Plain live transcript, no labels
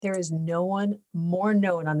There is no one more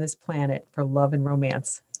known on this planet for love and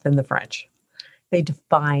romance than the French. They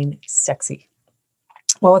define sexy.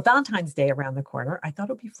 Well, with Valentine's Day around the corner, I thought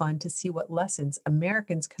it would be fun to see what lessons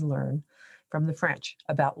Americans can learn from the French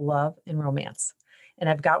about love and romance. And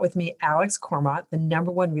I've got with me Alex Cormont, the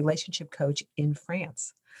 #1 relationship coach in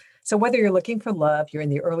France. So, whether you're looking for love, you're in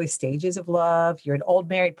the early stages of love, you're an old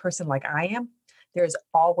married person like I am, there's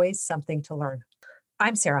always something to learn.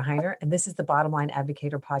 I'm Sarah Heiner, and this is the Bottom Line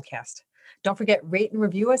Advocator podcast. Don't forget, rate and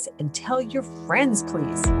review us and tell your friends,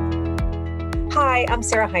 please. Hi, I'm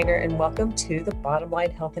Sarah Heiner, and welcome to the Bottom Line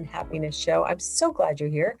Health and Happiness Show. I'm so glad you're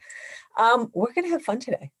here. We're going to have fun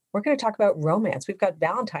today. We're going to talk about romance. We've got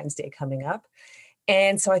Valentine's Day coming up.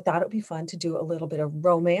 And so I thought it would be fun to do a little bit of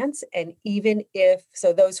romance. And even if,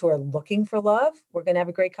 so those who are looking for love, we're going to have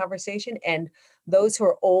a great conversation. And those who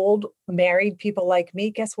are old married people like me,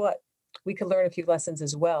 guess what? We could learn a few lessons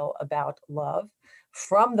as well about love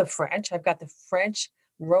from the French. I've got the French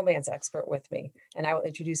romance expert with me, and I will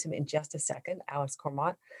introduce him in just a second, Alex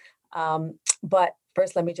Cormont. But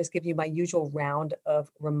first, let me just give you my usual round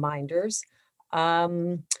of reminders.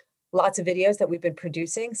 Lots of videos that we've been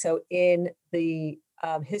producing. So in the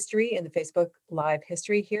history, in the Facebook Live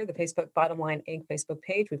history here, the Facebook Bottom Line Inc. Facebook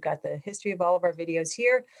page, we've got the history of all of our videos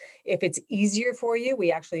here. If it's easier for you,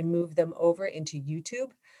 we actually move them over into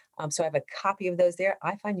YouTube. So I have a copy of those there.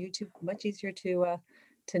 I find YouTube much easier to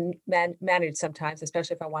manage sometimes,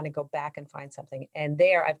 especially if I want to go back and find something. And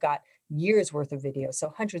there I've got years worth of videos,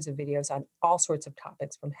 so hundreds of videos on all sorts of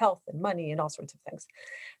topics from health and money and all sorts of things.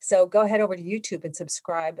 So go ahead over to YouTube and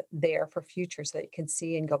subscribe there for future so that you can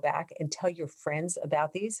see and go back and tell your friends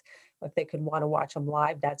about these. If they could want to watch them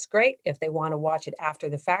live, that's great. If they want to watch it after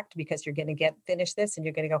the fact, because you're going to finish this and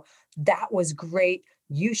you're going to go, that was great,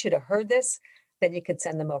 you should have heard this, then you could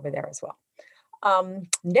send them over there as well.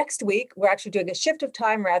 Next week, we're actually doing a shift of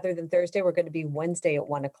time rather than Thursday. We're going to be Wednesday at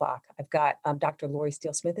 1 o'clock. I've got Dr. Lori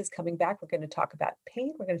Steele Smith is coming back. We're going to talk about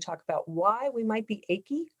pain. We're going to talk about why we might be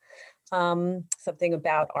achy, something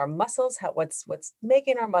about our muscles, what's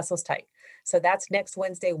making our muscles tight. So that's next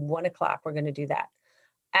Wednesday, 1 o'clock. We're going to do that.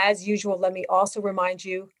 As usual, let me also remind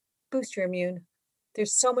you, boost your immune.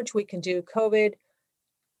 There's so much we can do. COVID,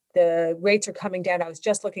 the rates are coming down. I was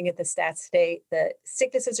just looking at the stats today. The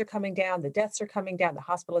sicknesses are coming down, the deaths are coming down, the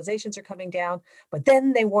hospitalizations are coming down. But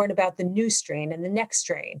then they warn about the new strain and the next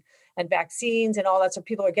strain and vaccines and all that. So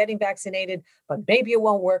people are getting vaccinated, but maybe it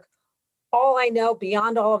won't work. All I know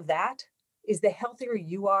beyond all of that is the healthier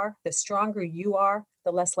you are, the stronger you are,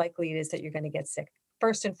 the less likely it is that you're going to get sick.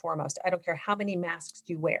 First and foremost, I don't care how many masks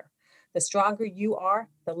you wear. The stronger you are,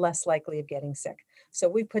 the less likely of getting sick. So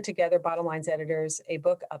we put together, Bottom Line's editors, a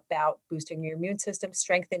book about boosting your immune system,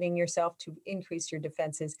 strengthening yourself to increase your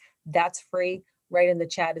defenses. That's free. Right in the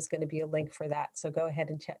chat is going to be a link for that. So go ahead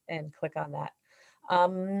and click on that.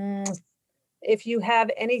 If you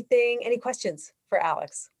have any questions for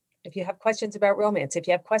Alex, if you have questions about romance, if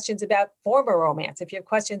you have questions about former romance, if you have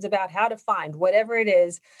questions about how to find whatever it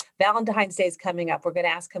is, Valentine's Day is coming up. We're going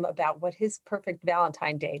to ask him about what his perfect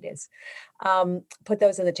Valentine date is. Put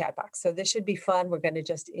those in the chat box. So this should be fun. We're going to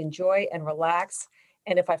just enjoy and relax.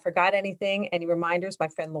 And if I forgot anything, any reminders, my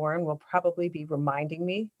friend Lauren will probably be reminding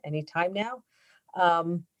me anytime now.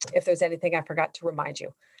 If there's anything I forgot to remind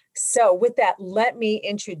you. So with that, let me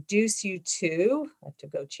introduce you to, I have to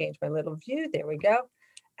go change my little view. There we go.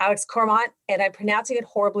 Alex Cormont, and I'm pronouncing it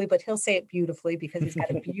horribly, but he'll say it beautifully because he's got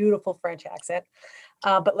a beautiful French accent.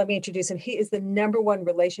 But let me introduce him. He is the #1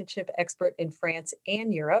 relationship expert in France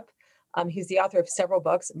and Europe. He's the author of several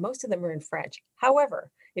books. Most of them are in French. However,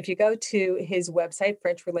 if you go to his website,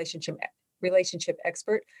 French Relationship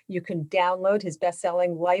Expert, you can download his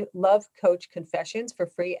best-selling Love Coach Confessions for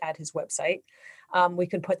free at his website. We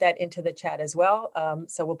can put that into the chat as well.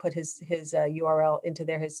 So we'll put his URL into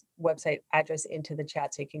there, his website address into the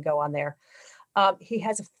chat so you can go on there. He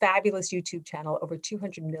has a fabulous YouTube channel, over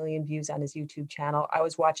 200 million views on his YouTube channel. I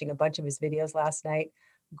was watching a bunch of his videos last night.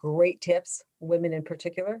 Great tips, women in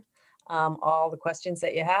particular, all the questions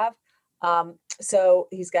that you have. So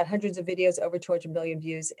he's got hundreds of videos, over 200 million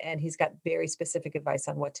views, and he's got very specific advice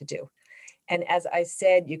on what to do. And as I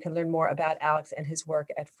said, you can learn more about Alex and his work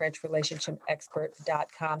at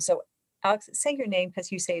FrenchRelationshipExpert.com. So Alex, say your name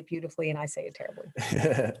because you say it beautifully and I say it terribly.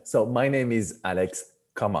 So my name is Alex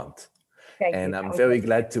Cormont. And I'm very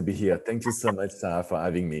glad to be here. Thank you so much, Sarah, for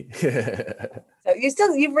having me.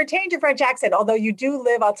 So you've retained your French accent, although you do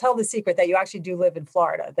live, I'll tell the secret that you actually do live in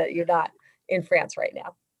Florida, that you're not in France right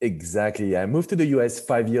now. Exactly. I moved to the US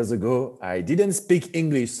 5 years ago. I didn't speak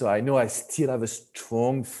English, so I know I still have a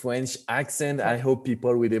strong French accent. I hope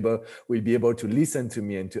people will be able to listen to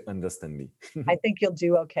me and to understand me. I think you'll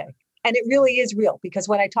do okay. And it really is real because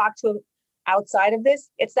when I talk to him outside of this,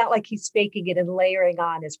 it's not like he's faking it and layering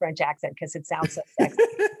on his French accent because it sounds so sexy.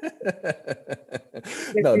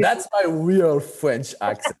 No, that's my real French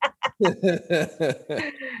accent.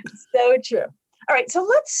 So true. All right, so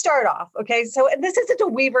let's start off. Okay, so and this isn't a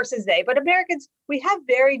we versus they, but Americans, we have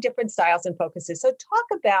very different styles and focuses. So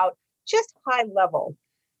talk about just high level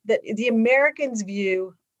that the Americans'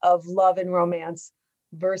 view of love and romance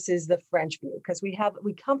versus the French view, because we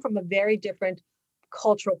come from a very different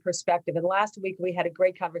cultural perspective. And last week we had a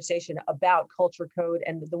great conversation about culture code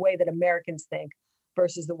and the way that Americans think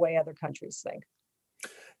versus the way other countries think.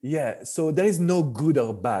 Yeah, so there is no good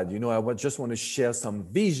or bad. I just want to share some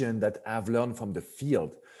vision that I've learned from the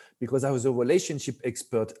field because I was a relationship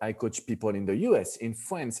expert. I coach people in the US, in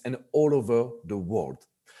France, and all over the world.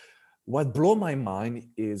 What blew my mind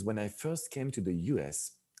is when I first came to the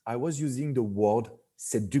US, I was using the word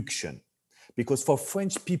seduction because for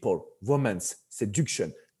French people, romance,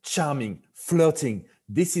 seduction, charming, flirting,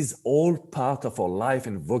 this is all part of our life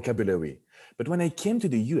and vocabulary. But when I came to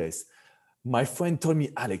the US, my friend told me,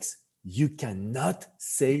 Alex, you cannot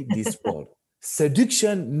say this word.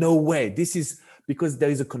 Seduction, no way. This is because there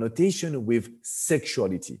is a connotation with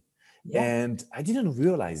sexuality. Yeah. And I didn't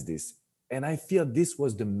realize this. And I feel this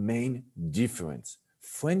was the main difference.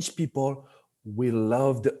 French people, we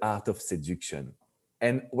love the art of seduction.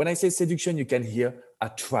 And when I say seduction, you can hear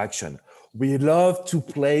attraction. We love to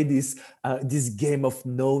play this game of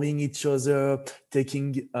knowing each other,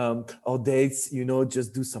 taking our dates,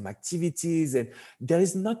 just do some activities. And there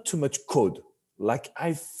is not too much code like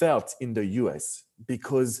I felt in the US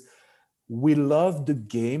because we love the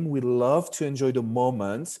game. We love to enjoy the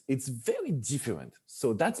moment. It's very different.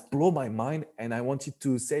 So that's blown my mind. And I wanted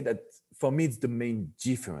to say that for me, it's the main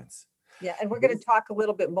difference. Yeah, and we're going to talk a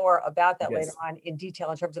little bit more about that later on in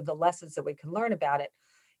detail in terms of the lessons that we can learn about it.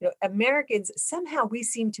 Americans, somehow we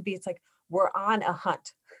seem to be, it's like we're on a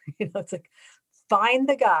hunt. It's like find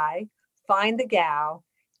the guy, find the gal,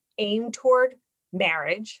 aim toward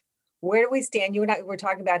marriage. Where do we stand? You and I were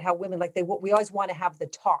talking about how women, we always want to have the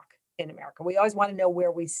talk in America. We always want to know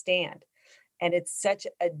where we stand. And it's such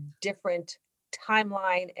a different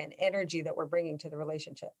timeline and energy that we're bringing to the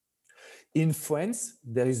relationship. In France,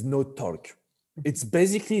 there is no talk. It's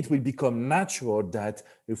basically, it will become natural that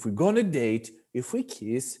if we go on a date, if we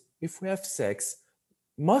kiss, if we have sex,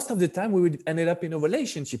 most of the time we would end up in a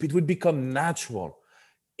relationship. It would become natural.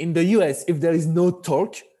 In the US, if there is no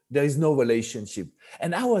talk, there is no relationship.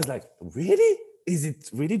 And I was like, really? Is it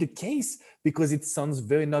really the case? Because it sounds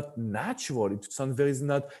very not natural. It sounds very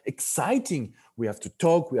not exciting. We have to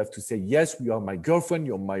talk. We have to say, yes, you are my girlfriend,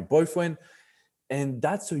 you're my boyfriend. And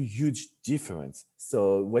that's a huge difference.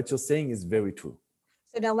 So what you're saying is very true.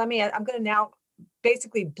 So now I'm going to now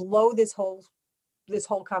basically blow this whole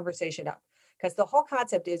conversation up because the whole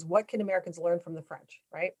concept is what can Americans learn from the French,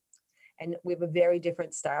 right? And we have a very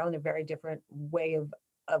different style and a very different way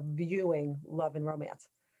of viewing love and romance.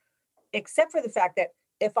 Except for the fact that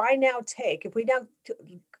if we now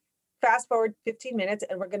fast forward 15 minutes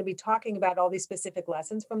and we're going to be talking about all these specific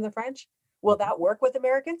lessons from the French, will that work with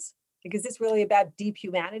Americans? Because it's really about deep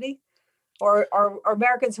humanity? Or are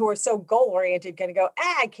Americans who are so goal-oriented going to go,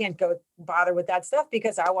 I can't go bother with that stuff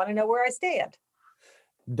because I want to know where I stand?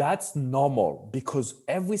 That's normal because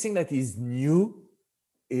everything that is new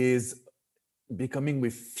is becoming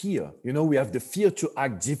with fear. We have the fear to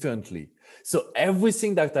act differently. So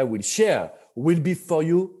everything that I will share will be for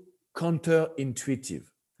you counterintuitive.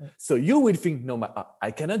 So you will think, no, I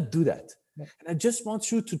cannot do that. And I just want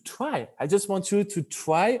you to try. I just want you to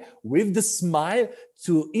try with the smile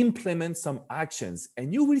to implement some actions.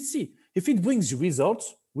 And you will see. If it brings you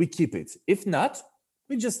results, we keep it. If not,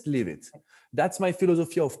 we just leave it. That's my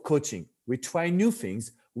philosophy of coaching. We try new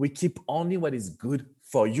things. We keep only what is good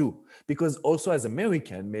for you. Because also as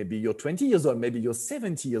American, maybe you're 20 years old, maybe you're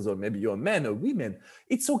 70 years old, maybe you're a man or women.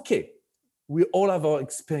 It's okay. We all have our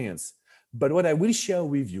experience. But what I will share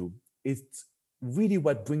with you is really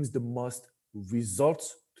what brings the most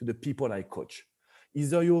results to the people I coach.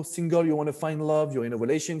 Either you're single, you want to find love, you're in a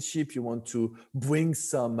relationship, you want to bring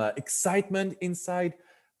some excitement inside.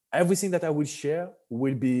 Everything that I will share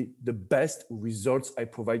will be the best results I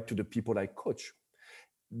provide to the people I coach.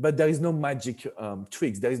 But there is no magic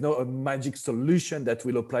tricks. There is no magic solution that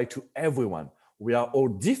will apply to everyone. We are all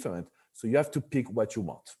different. So you have to pick what you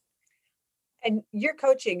want. And you're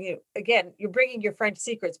coaching, again, you're bringing your French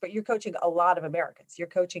secrets, but you're coaching a lot of Americans. You're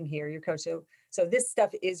coaching here, you're coaching. So this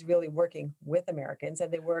stuff is really working with Americans,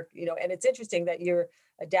 and they work, and it's interesting that you're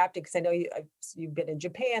adapting, because I know you've been in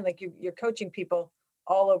Japan, like you're coaching people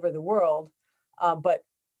all over the world. But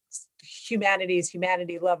humanity,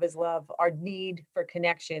 love is love. Our need for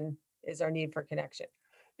connection is our need for connection.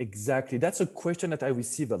 Exactly. That's a question that I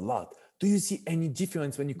receive a lot. Do you see any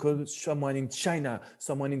difference when you call someone in China,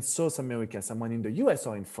 someone in South America, someone in the US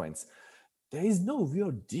or in France? There is no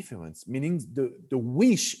real difference, meaning the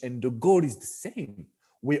wish and the goal is the same.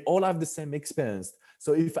 We all have the same experience.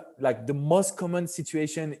 So if like the most common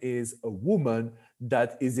situation is a woman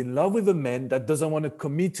that is in love with a man that doesn't want to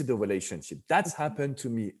commit to the relationship. That's happened to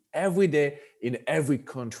me every day in every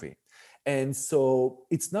country. And so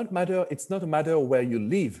it's not a matter where you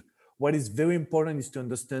live. What is very important is to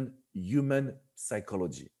understand human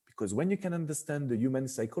psychology. Because when you can understand the human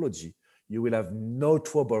psychology, you will have no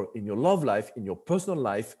trouble in your love life, in your personal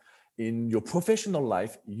life, in your professional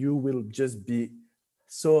life. You will just be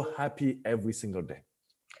so happy every single day.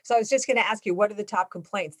 So I was just going to ask you, what are the top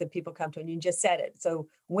complaints that people come to? And you just said it. So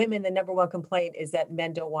women, the number one complaint is that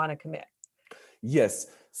men don't want to commit. Yes.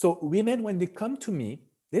 So women, when they come to me,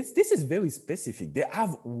 this is very specific. They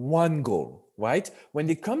have one goal, right? When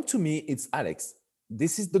they come to me, it's Alex.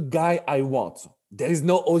 This is the guy I want. There is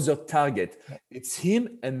no other target. It's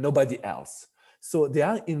him and nobody else. So they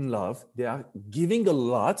are in love. They are giving a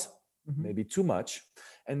lot, maybe too much.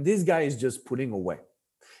 And this guy is just pulling away.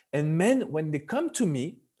 And men, when they come to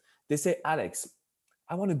me, they say, Alex,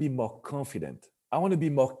 I want to be more confident. I want to be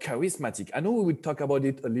more charismatic. I know we will talk about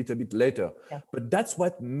it a little bit later, but that's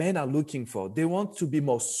what men are looking for. They want to be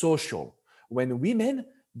more social. When women,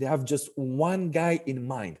 they have just one guy in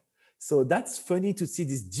mind. So that's funny to see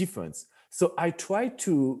this difference. So I try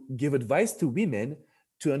to give advice to women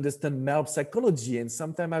to understand male psychology, and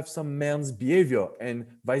sometimes I have some men's behavior, and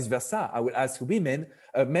vice versa. I will ask men,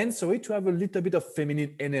 to have a little bit of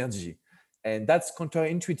feminine energy. And that's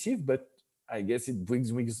counterintuitive, but I guess it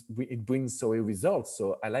brings results.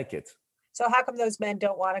 So I like it. So how come those men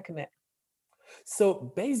don't want to commit?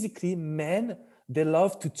 So basically, men, they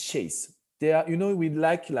love to chase. They are, we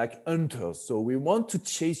like hunters. So we want to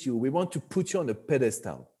chase you. We want to put you on a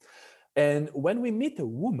pedestal. And when we meet a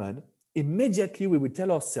woman, immediately we will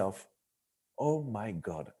tell ourselves, oh my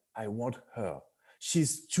God, I want her.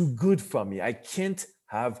 She's too good for me. I can't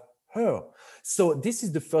have her. So this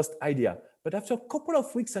is the first idea. But after a couple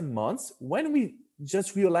of weeks and months, when we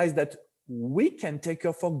just realize that we can take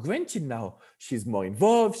her for granted now, she's more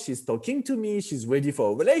involved, she's talking to me, she's ready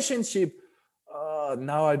for a relationship.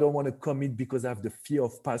 Now I don't want to commit because I have the fear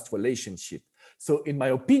of past relationship. So in my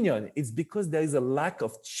opinion, it's because there is a lack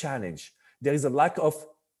of challenge. There is a lack of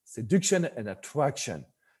seduction and attraction.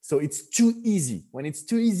 So it's too easy. When it's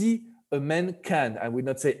too easy, a man can, I would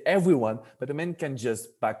not say everyone, but a man can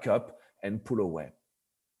just back up and pull away.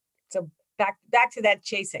 So back to that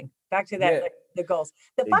chasing, back to that, like, the goals.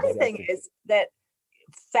 The funny thing is that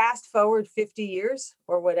fast forward 50 years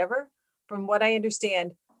or whatever, from what I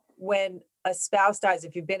understand, when a spouse dies,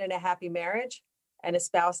 if you've been in a happy marriage and a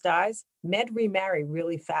spouse dies, men remarry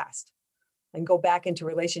really fast and go back into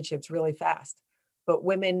relationships really fast. But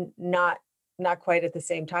women not quite at the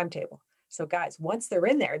same timetable. So guys, once they're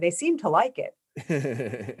in there, they seem to like it.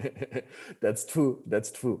 That's true.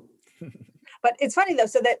 But it's funny though,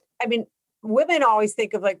 so that, women always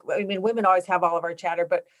think of women always have all of our chatter,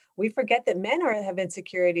 but we forget that men have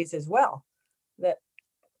insecurities as well.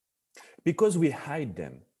 Because we hide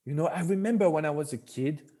them. I remember when I was a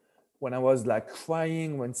kid, when I was like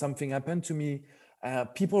crying, when something happened to me,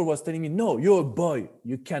 people was telling me, no, you're a boy,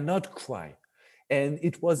 you cannot cry. And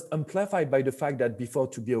it was amplified by the fact that before,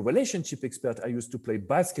 to be a relationship expert, I used to play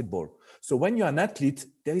basketball. So when you're an athlete,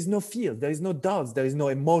 there is no fear, there is no doubts, there is no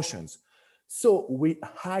emotions. So we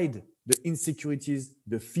hide the insecurities,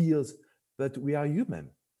 the fears, but we are human.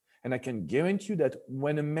 And I can guarantee you that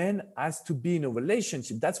when a man has to be in a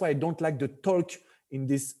relationship, that's why I don't like the talk in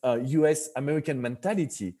this US American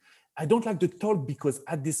mentality. I don't like the talk because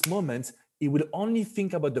at this moment, he will only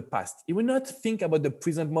think about the past. He will not think about the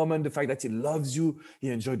present moment, the fact that he loves you, he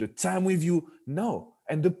enjoyed the time with you. No.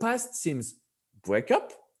 And the past seems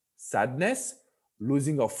breakup, sadness,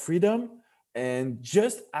 losing our freedom, and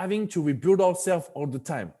just having to rebuild ourselves all the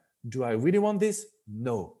time. Do I really want this?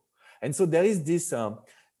 No. And so there is this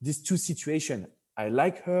two situations. I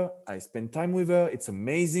like her, I spend time with her, it's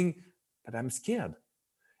amazing, but I'm scared.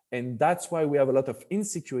 And that's why we have a lot of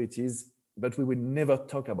insecurities, but we will never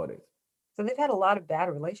talk about it. So they've had a lot of bad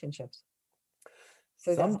relationships.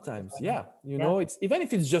 So that's Sometimes, yeah. You yeah, know, it's even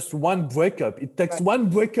if it's just one breakup, it takes right. one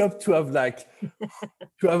breakup to have like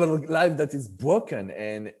to have a life that is broken.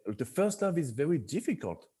 And the first love is very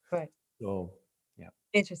difficult. Right. So yeah.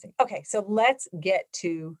 Interesting. Okay, so let's get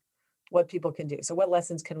to what people can do. So what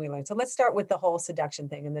lessons can we learn? So let's start with the whole seduction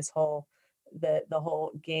thing and this whole the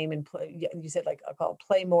whole game and play. You said like I call it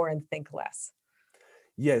play more and think less.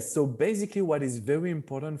 Yes. So basically, what is very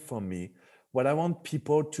important for me, what I want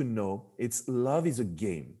people to know, it's love is a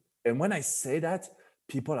game. And when I say that,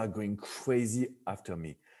 people are going crazy after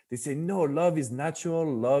me. They say, no, love is natural,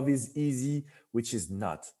 love is easy, which is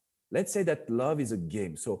not. Let's say that love is a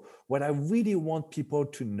game. So, what I really want people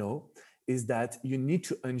to know is that you need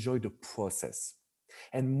to enjoy the process.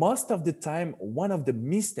 And most of the time, one of the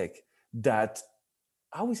mistakes that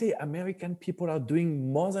I would say American people are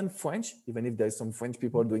doing more than French, even if there's some French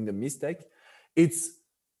people doing the mistake. It's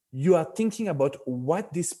you are thinking about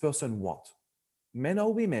what this person wants, men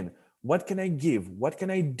or women. What can I give? What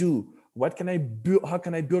can I do? What can I build? How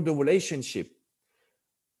can I build a relationship?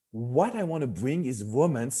 What I want to bring is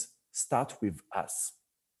romance start with us,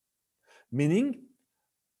 meaning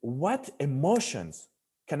what emotions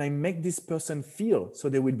can I make this person feel so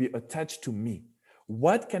they will be attached to me?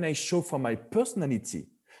 What can I show from my personality?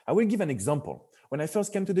 I will give an example. When I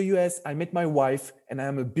first came to the US, I met my wife and I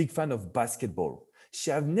am a big fan of basketball. She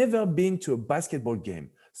had never been to a basketball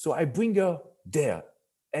game. So I bring her there.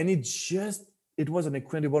 And it was an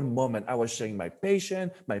incredible moment. I was sharing my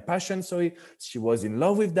passion, sorry. She was in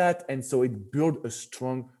love with that. And so it built a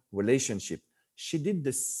strong relationship. She did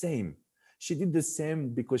the same. She did the same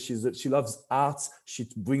because she loves arts. She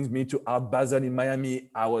brings me to Art Basel in Miami.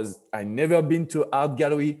 I never been to art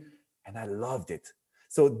gallery and I loved it.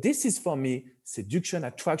 So this is for me seduction,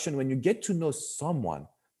 attraction. When you get to know someone,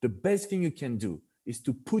 the best thing you can do is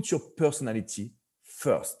to put your personality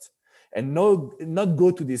first and not go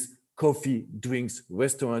to this coffee, drinks,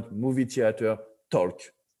 restaurant, movie theater, talk.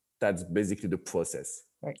 That's basically the process.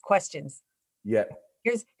 Right. Questions. Yeah.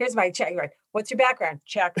 Here's my check. Right. What's your background?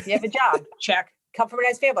 Check. Do you have a job? Check. Come from a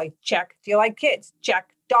nice family? Check. Do you like kids? Check.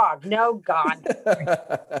 Dog? No. Gone.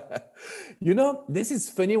 You know, this is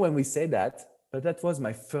funny when we say that, but that was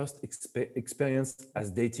my first experience as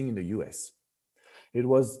dating in the US. It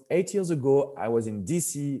was 8 years ago. I was in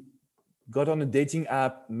DC, got on a dating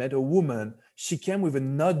app, met a woman. She came with a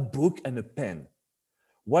notebook and a pen.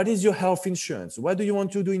 What is your health insurance? What do you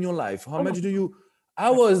want to do in your life? How much do you? I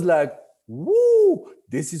was like, woo,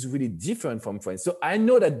 this is really different from friends. So I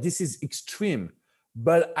know that this is extreme,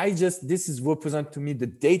 but this is represent to me the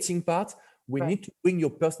dating part. We need to bring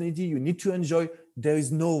your personality. You need to enjoy. There is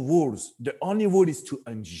no rules. The only rule is to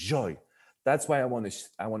enjoy. That's why I want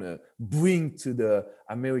to bring to the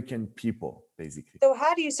American people, basically.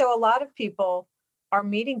 So a lot of people are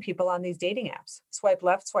meeting people on these dating apps. Swipe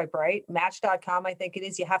left, swipe right. Match.com, I think it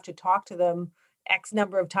is. You have to talk to them X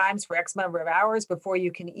number of times for X number of hours before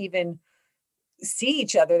you can even see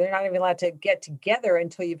each other. They're not even allowed to get together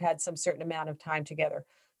until you've had some certain amount of time together.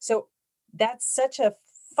 So that's such a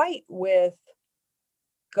fight with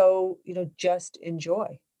just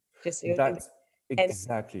enjoy. That's and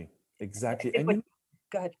exactly. it would,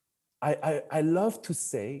 go ahead. I love to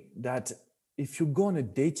say that if you go on a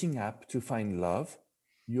dating app to find love,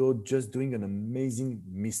 you're just doing an amazing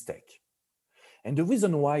mistake. And the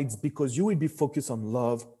reason why it's because you will be focused on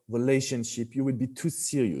love, relationship, you will be too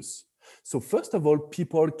serious. So first of all,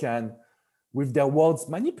 people can, with their words,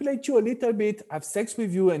 manipulate you a little bit, have sex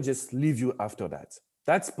with you, and just leave you after that.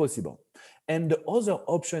 That's possible. And the other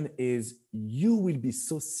option is you will be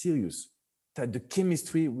so serious that the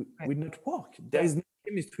chemistry will not work. There is no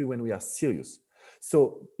chemistry when we are serious.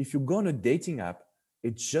 So if you go on a dating app,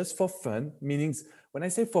 it's just for fun, meaning when I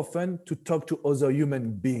say for fun, to talk to other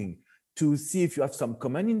human beings, to see if you have some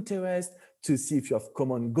common interest, to see if you have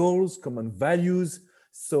common goals, common values.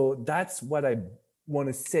 So that's what I want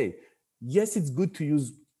to say. Yes, it's good to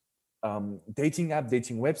use dating app,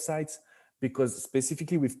 dating websites, because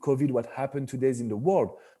specifically with COVID, what happened today is in the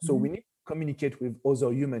world. So we need to communicate with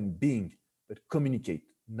other human beings, but communicate,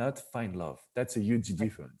 not find love. That's a huge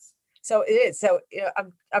difference. So it is. So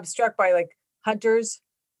I'm struck by like hunters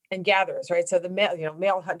and gatherers, right? So the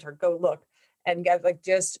male hunter, go look, and get like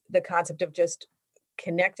just the concept of just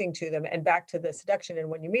connecting to them, and back to the seduction. And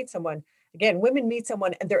when you meet someone, again, women meet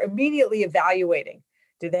someone and they're immediately evaluating.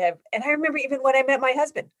 Do they have? And I remember even when I met my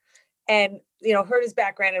husband, and heard his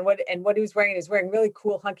background and what he was wearing. He was wearing really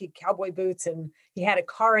cool hunky cowboy boots, and he had a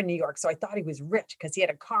car in New York. So I thought he was rich because he had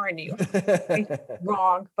a car in New York.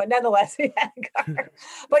 Wrong, but nonetheless, he had a car.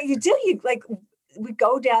 But we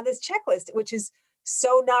go down this checklist, which is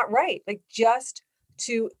so not right. Like, just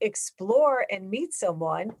to explore and meet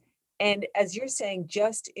someone. And as you're saying,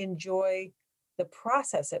 just enjoy the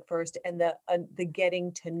process at first and the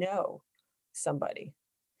getting to know somebody.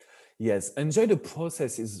 Yes, enjoy the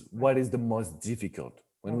process is what is the most difficult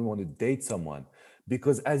when we Right. want to date someone.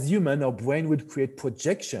 Because as human, our brain would create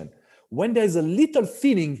projection. When there's a little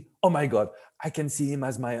feeling, oh my God, I can see him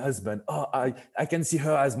as my husband. Oh, I can see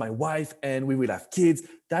her as my wife and we will have kids.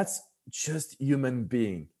 That's just human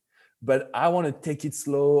being. But I want to take it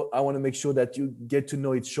slow. I want to make sure that you get to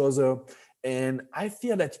know each other. And I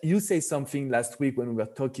feel that you say something last week when we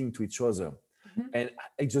were talking to each other. Mhm. And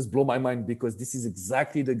it just blew my mind because this is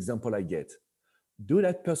exactly the example I get. Do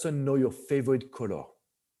that person know your favorite color?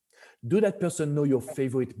 Do that person know your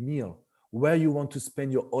favorite meal? Where you want to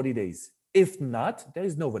spend your holidays? If not, there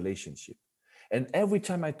is no relationship. And every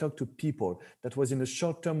time I talk to people that was in a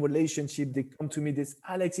short-term relationship, they come to me this,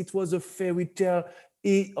 Alex, it was a fairy tale.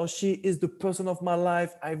 He or she is the person of my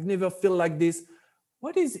life. I've never felt like this.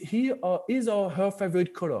 What is he or his or her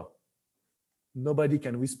favorite color? Nobody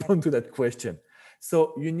can respond to that question.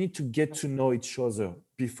 So you need to get to know each other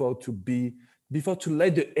before to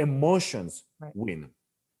let the emotions Right. win.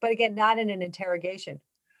 But again, not in an interrogation.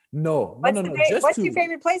 No, no, no, no. Just What's your to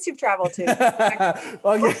favorite place you've traveled to? Check.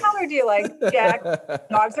 What color do you like? Check.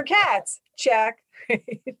 Dogs or cats? Check.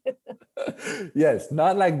 Yes,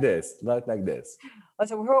 not like this. Not like this.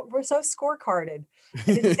 So we're so scorecarded,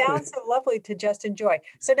 and it sounds so lovely to just enjoy.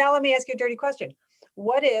 So now let me ask you a dirty question.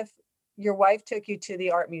 What if your wife took you to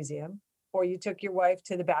the art museum or you took your wife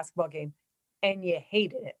to the basketball game and you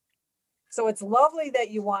hated it? So it's lovely that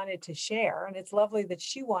you wanted to share, and it's lovely that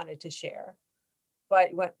she wanted to share,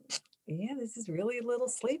 but you went, yeah, this is really a little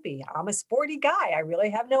sleepy. I'm a sporty guy. I really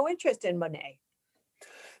have no interest in Monet.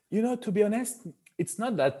 To be honest, it's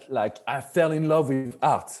not that like I fell in love with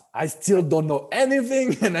art. I still don't know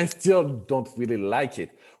anything and I still don't really like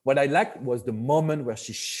it. What I liked was the moment where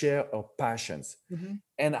she shared her passions. Mhm.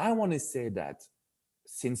 And I want to say that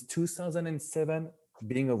since 2007,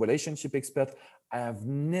 being a relationship expert, I have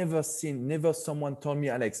never someone told me,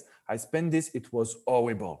 Alex, I spent this, it was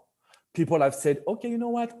horrible. People have said, okay, you know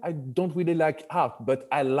what? I don't really like art, but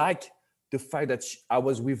I like the fact that I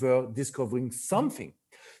was with her discovering something.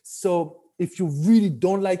 So if you really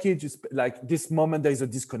don't like it, just like this moment, there is a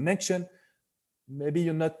disconnection, maybe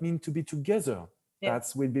you're not meant to be together. Yeah.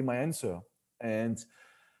 That will be my answer. And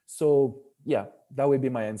so, yeah, that will be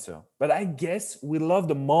my answer. But I guess we love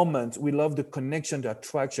the moment, we love the connection, the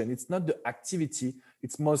attraction. It's not the activity,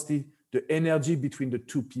 it's mostly the energy between the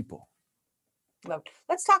two people. Love.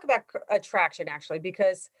 Let's talk about attraction actually,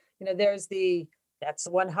 because there's that's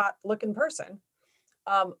the one hot looking person.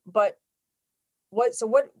 But what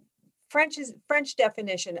French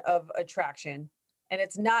definition of attraction, and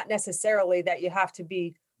it's not necessarily that you have to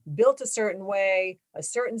be built a certain way, a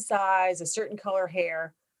certain size, a certain color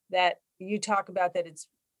hair, that you talk about that it's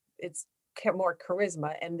more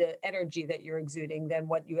charisma and the energy that you're exuding than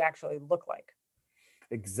what you actually look like.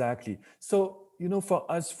 Exactly. So,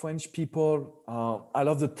 for us French people, I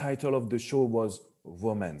love the title of the show was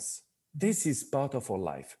Romance. Mhm. This is part of our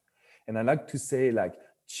life. And I like to say, like,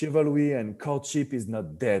 chivalry and courtship is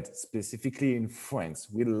not dead, specifically in France.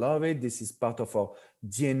 We love it. This is part of our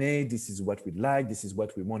DNA. This is what we like. This is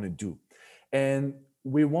what we want to do. And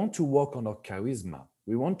we want to work on our charisma.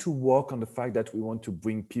 We want to work on the fact that we want to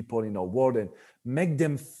bring people in our world and make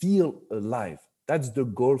them feel alive. That's the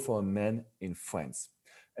goal for a man in France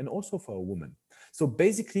and also for a woman. So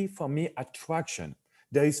basically, for me, attraction,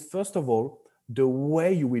 there is first of all the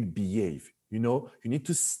way you will behave. You need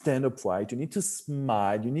to stand upright, you need to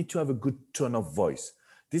smile, you need to have a good tone of voice.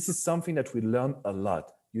 This is something that we learn a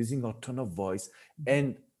lot using our tone of voice.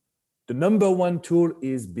 And the number one tool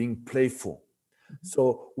is being playful.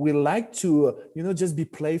 So we like to, just be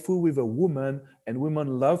playful with a woman, and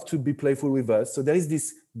women love to be playful with us. So there is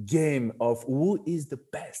this game of who is the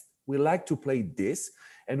best. We like to play this,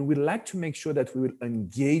 and we like to make sure that we will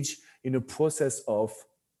engage in a process of,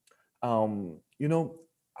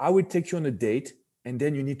 I will take you on a date, and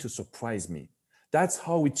then you need to surprise me. That's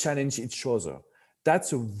how we challenge each other.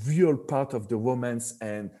 That's a real part of the romance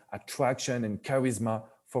and attraction and charisma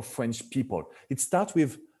for French people. It starts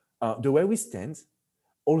with the way we stand,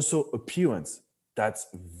 also appearance. That's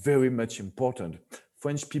very much important.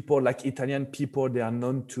 French people, like Italian people, they are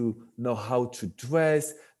known to know how to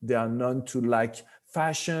dress. They are known to like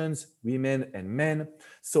fashions, women and men.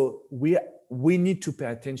 So we need to pay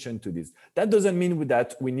attention to this. That doesn't mean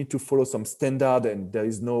that we need to follow some standard and there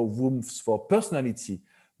is no room for personality,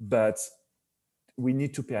 but we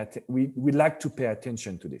need to we like to pay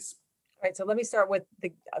attention to this. All right, so let me start with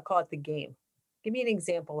I call it the game. Give me an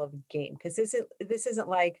example of a game, because this isn't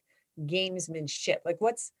like gamesmanship. Like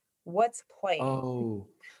what's playing? Oh,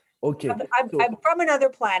 okay. I'm So from another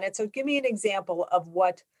planet, so give me an example of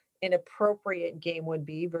what an appropriate game would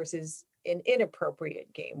be versus an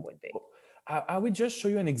inappropriate game would be. I will just show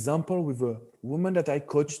you an example with a woman that I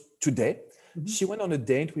coached today. Mhm. She went on a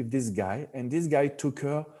date with this guy, and this guy took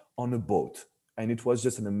her on a boat. And it was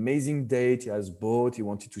just an amazing date. He has a boat. He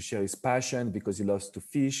wanted to share his passion because he loves to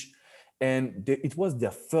fish. And it was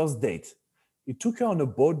their first date. He took her on a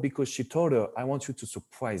boat because she told her, I want you to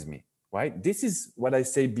surprise me, right? This is what I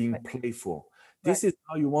say being Right, playful. right, This is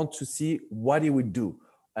how you want to see what he would do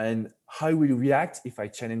and how he will react if I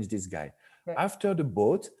challenge this guy. right. After the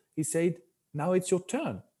boat, he said, now it's your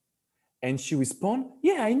turn. And she respond,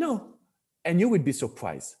 yeah, I know. And you would be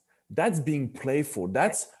surprised. That's being playful.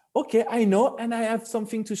 That's okay, I know, and I have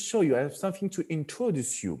something to show you. I have something to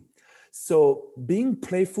introduce you. So being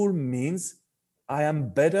playful means I am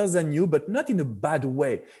better than you, but not in a bad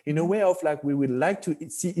way, in a Mhm. way of like we would like to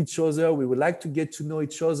see each other, we would like to get to know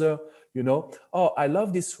each other, you know. Oh, I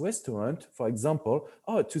love this restaurant, for example.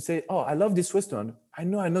 Oh, to say, oh, I love this restaurant. I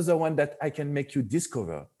know another one that I can make you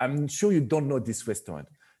discover. I'm sure you don't know this restaurant.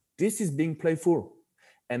 This is being playful.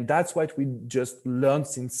 And that's what we just learned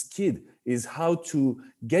since kid is how to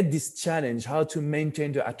get this challenge, how to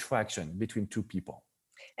maintain the attraction between two people.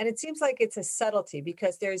 And it seems like it's a subtlety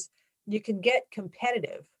because you can get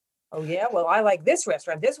competitive. Oh yeah, well, I like this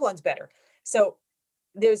restaurant. This one's better. So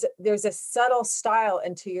there's a subtle style,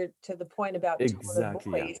 and to the point about tone of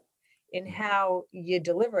Exactly. Yeah. voice in how you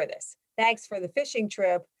deliver this. Thanks for the fishing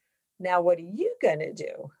trip. Now what are you gonna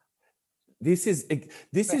do? This is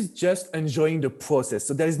this Right, is just enjoying the process.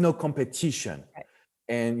 So there is no competition. right.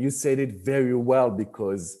 And you said it very well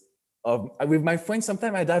because of with my friends,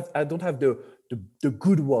 sometimes I don't have the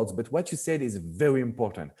good words, but what you said is very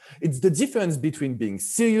important. It's the difference between being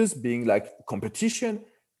serious, being like competition,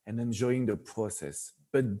 and enjoying the process,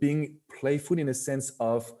 but being playful in a sense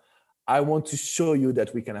of I want to show you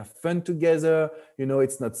that we can have fun together. You know,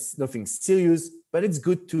 it's not nothing serious, but it's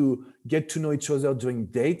good to get to know each other during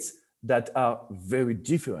dates that are very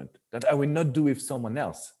different, that I will not do with someone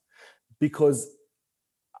else. Because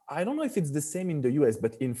I don't know if it's the same in the US,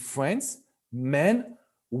 but in France, men,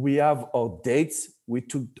 we have our dates. We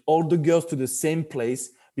took all the girls to the same place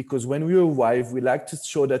because when we arrive, we like to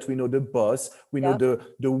show that we know the boss, we know Yeah.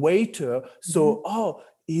 the waiter. Mhm. So, oh,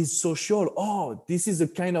 he's social. Oh, this is a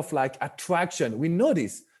kind of like attraction. We know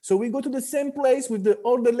this. So we go to the same place with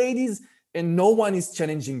all the ladies, and no one is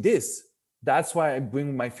challenging this. That's why I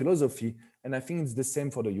bring my philosophy. And I think it's the same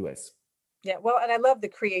for the US. Yeah, well, and I love the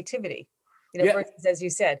creativity, Yeah. versus, as you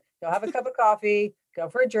said, go have a cup of coffee, go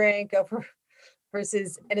for a drink, go for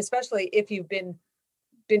versus, and especially if you've been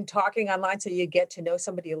talking online, so you get to know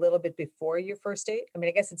somebody a little bit before your first date. I mean,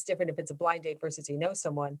 I guess it's different if it's a blind date versus you know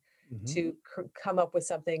someone, Mhm. to come up with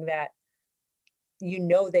something that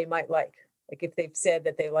they might like. Like if they've said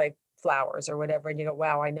that they like flowers or whatever, and you go,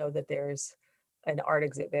 wow, I know that there's an art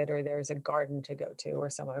exhibit or there's a garden to go to or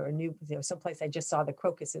somewhere, or a new, someplace I just saw the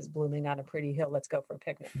crocuses blooming on a pretty hill. Let's go for a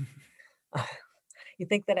picnic. You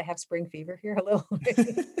think that I have spring fever here a little?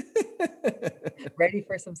 Ready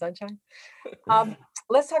for some sunshine? Um,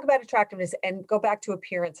 let's talk about attractiveness and go back to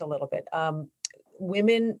appearance a little bit.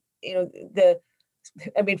 Women,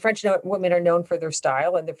 I mean, women are known for their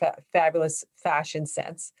style and their fabulous fashion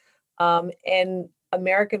sense. And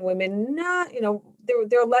American women, nah,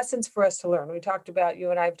 there are lessons for us to learn.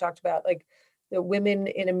 You and I have talked about like the women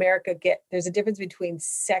in America there's a difference between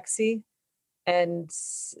sexy and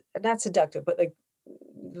not seductive, but like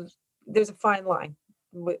there's a fine line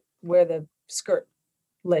where the skirt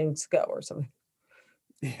lengths go or something.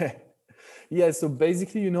 Yeah. Yeah. So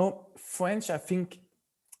basically, French, I think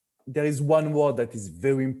there is one word that is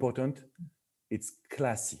very important. It's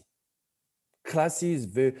classy. Classy is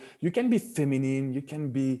you can be feminine, you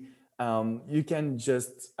can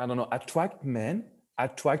just, I don't know, attract men,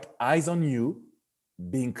 attract eyes on you,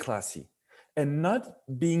 being classy and not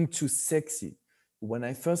being too sexy. When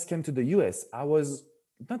I first came to the US, I would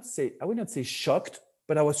not say shocked,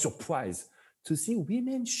 but I was surprised to see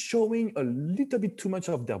women showing a little bit too much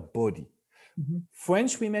of their body. Mhm.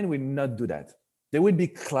 French women will not do that. They will be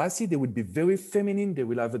classy, they will be very feminine, they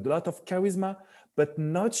will have a lot of charisma, but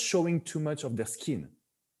not showing too much of their skin.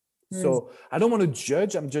 Mm. So I don't want to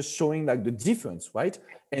judge, I'm just showing like the difference, right?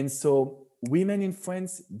 And so women in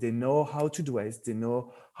France, they know how to dress, they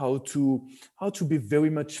know how to be very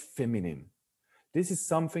much feminine. This is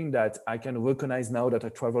something that I can recognize now that I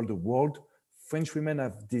travel the world. French women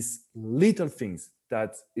have these little things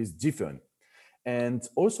that is different. And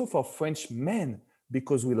also for French men,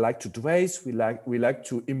 because we like to dress, we like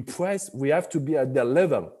to impress, we have to be at their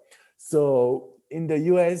level. So in the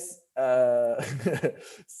US,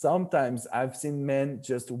 sometimes I've seen men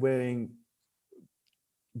just wearing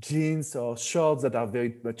jeans or shorts that are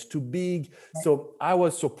very much too big. So I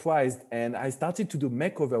was surprised, and I started to do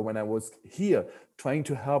makeover when I was here, trying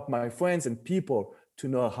to help my friends and people to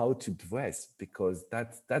know how to dress, because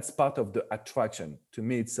that's part of the attraction. To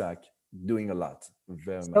me, it's like doing a lot,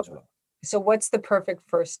 very So, much a lot. so what's the perfect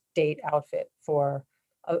first date outfit for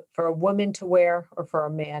a woman to wear or for a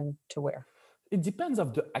man to wear? It depends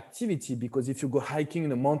of the activity, because if you go hiking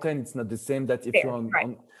in a mountain, it's not the same that if you're Fair,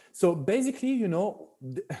 right? so basically,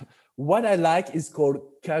 what I like is called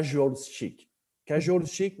casual chic. Mhm. Casual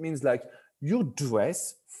chic means like you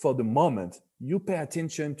dress for the moment. You pay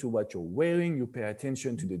attention to what you're wearing. You pay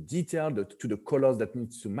attention to the detail, to the colors that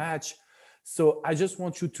needs to match. So I just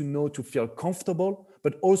want you to know, to feel comfortable,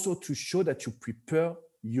 but also to show that you prepare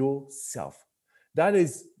yourself. That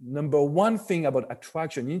is number one thing about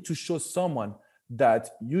attraction. You need to show someone that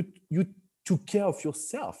you took care of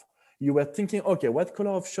yourself. You were thinking, okay, what color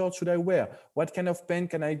of shirt should I wear? What kind of pen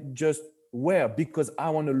can I just wear because I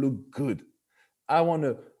want to look good? I want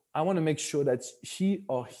to I want to make sure that she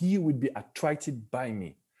or he would be attracted by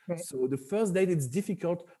me. Right. So the first date it's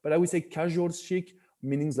difficult, but I would say casual chic,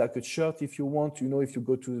 meaning like a shirt if you want, if you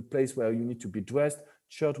go to a place where you need to be dressed,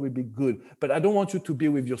 shirt will be good. But I don't want you to be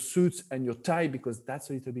with your suits and your tie, because that's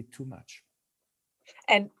a little bit too much.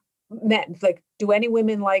 And men, like, do any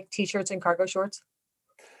women like t-shirts and cargo shorts?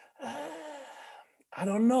 I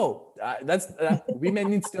don't know. That's women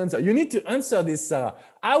needs to answer. You need to answer this, Sarah.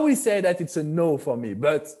 I will say that it's a no for me.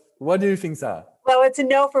 But what do you think, Sarah? Well, it's a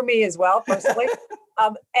no for me as well, personally.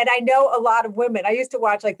 And I know a lot of women. I used to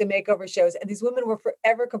watch like the makeover shows, and these women were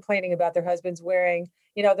forever complaining about their husbands wearing,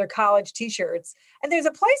 their college t-shirts. And there's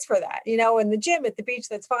a place for that, in the gym, at the beach,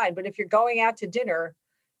 that's fine. But if you're going out to dinner,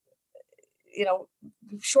 you know,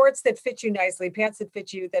 shorts that fit you nicely, pants that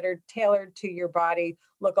fit you, that are tailored to your body,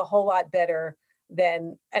 look a whole lot better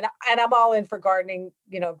than. And I'm all in for gardening.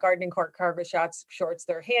 Gardening cargo shorts.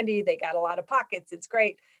 They're handy. They got a lot of pockets. It's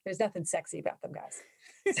great. There's nothing sexy about them, guys.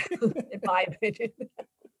 So, in my opinion.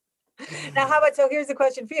 Now, how about, so here's the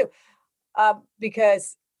question for you,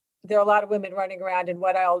 because there are a lot of women running around in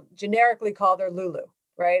what I'll generically call their Lulu,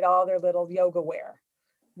 right? All their little yoga wear.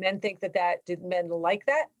 Men think did men like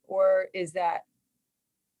that? Or is that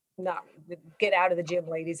not, get out of the gym,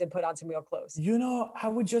 ladies, and put on some real clothes? I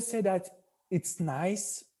would just say that it's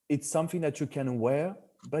nice. It's something that you can wear.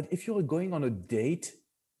 But if you're going on a date,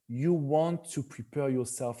 you want to prepare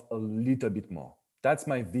yourself a little bit more. That's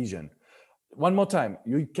my vision. One more time,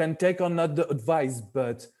 you can take on not the advice,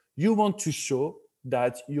 but you want to show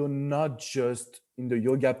that you're not just in the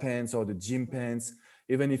yoga pants or the gym pants.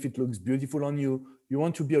 Even if it looks beautiful on you, you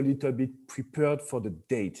want to be a little bit prepared for the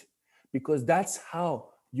date, because that's how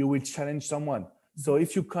you will challenge someone. So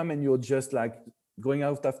if you come and you're just like going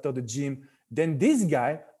out after the gym, then this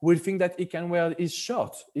guy will think that he can wear his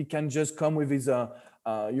shorts. He can just come with his, how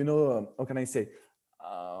can I say,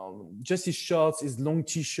 just his shorts, his long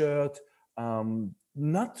t-shirt,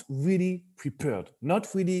 not really prepared, not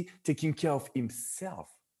really taking care of himself.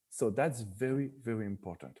 So that's very, very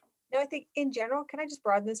important. No, I think in general, can I just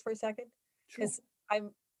broaden this for a second? Sure. Because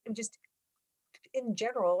I'm just, in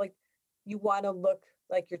general, like, you want to look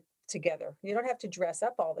like you're together. You don't have to dress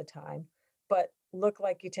up all the time, but look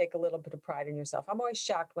like you take a little bit of pride in yourself. I'm always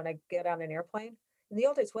shocked when I get on an airplane. In the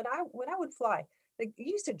old days, when I would fly, like,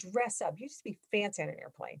 you used to dress up, you used to be fancy on an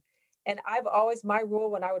airplane. And I've always, my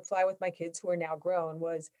rule when I would fly with my kids who are now grown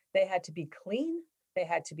was they had to be clean, they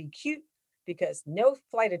had to be cute, because no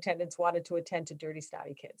flight attendants wanted to attend to dirty,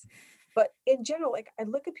 snotty kids. But in general, like, I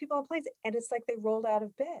look at people on planes and it's like they rolled out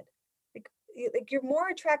of bed. Like you're more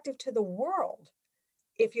attractive to the world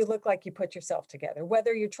if you look like you put yourself together,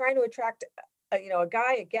 whether you're trying to attract a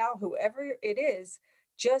guy, a gal, whoever it is,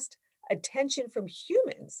 just attention from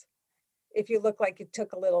humans. If you look like you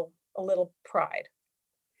took a little pride.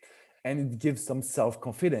 And it gives some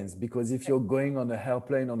self-confidence, because if you're going on a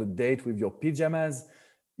airplane on a date with your pajamas,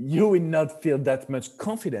 you will not feel that much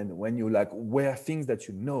confident when you like wear things that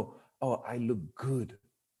oh, I look good.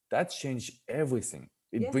 That changes everything.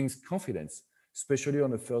 It Yeah, brings confidence, especially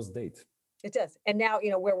on a first date. it does. And now,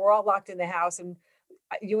 where we're all locked in the house, and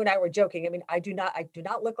you and I were joking. I mean, I do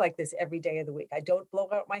not look like this every day of the week. I don't blow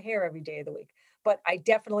out my hair every day of the week, but I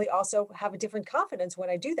definitely also have a different confidence when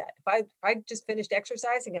I do that. If I just finished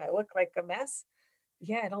exercising and I look like a mess,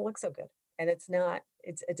 yeah, I don't look so good. And it's not,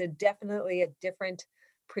 it's definitely a different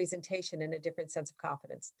presentation and a different sense of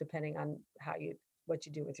confidence, depending on what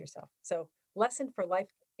you do with yourself. So, lesson for life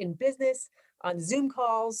in business, on Zoom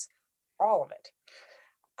calls, all of it.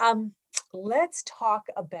 Um, let's talk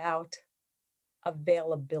about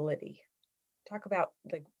availability. Talk about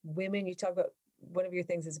like women. You talk about one of your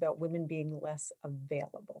things is about women being less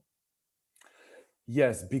available.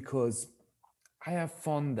 Yes, because I have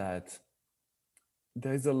found that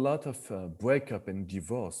there is a lot of breakup and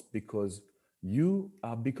divorce because you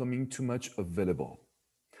are becoming too much available.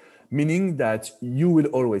 Meaning that you will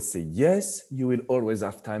always say yes, you will always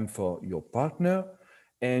have time for your partner,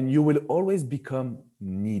 and you will always become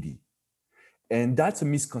needy. And that's a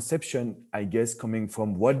misconception, I guess, coming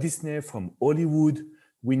from Walt Disney, from Hollywood.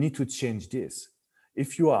 We need to change this.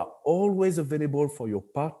 If you are always available for your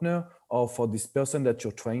partner or for this person that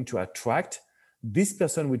you're trying to attract, this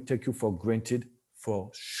person will take you for granted for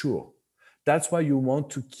sure. That's why you want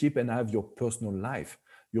to keep and have your personal life,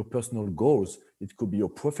 your personal goals. It could be your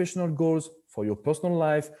professional goals for your personal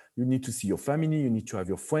life. You need to see your family, you need to have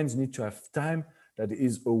your friends, you need to have time that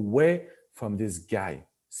is away from this guy,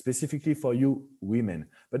 specifically for you women.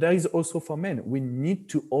 But there is also for men. We need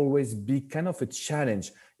to always be kind of a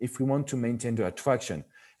challenge if we want to maintain the attraction.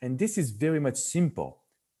 And this is very much simple.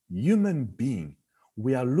 Human being,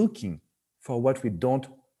 we are looking for what we don't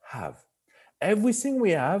have. Everything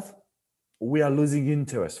we have, we are losing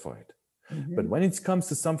interest for it. But when it comes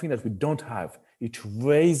to something that we don't have, it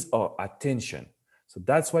raises our attention. So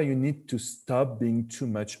that's why you need to stop being too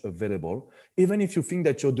much available. Even if you think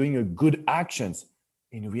that you're doing a good actions,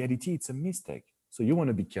 in reality, it's a mistake. So you want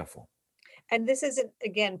to be careful. And this isn't,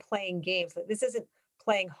 again, playing games. This isn't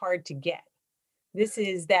playing hard to get. This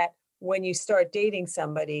is that when you start dating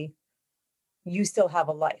somebody, you still have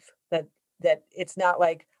a life. That it's not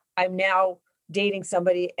like I'm now dating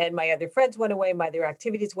somebody and my other friends went away, my other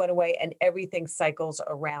activities went away, and everything cycles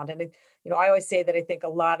around. And I always say that I think a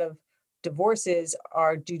lot of divorces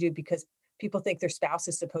are due to because people think their spouse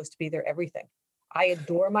is supposed to be their everything. I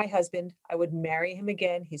adore my husband. I would marry him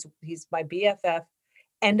again. He's my BFF,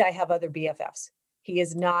 and I have other BFFs. He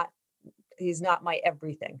is not he's not my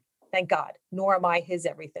everything. Thank God. Nor am I his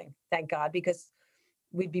everything. Thank God, because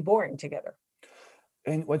we'd be boring together.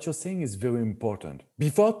 And what you're saying is very important.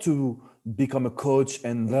 Before to become a coach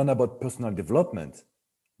and learn about personal development,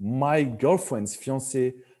 my girlfriend's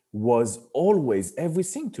fiance was always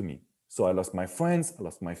everything to me. So I lost my friends, I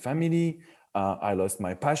lost my family, I lost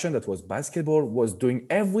my passion that was basketball, was doing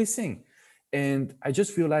everything. And I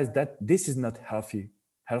just realized that this is not healthy.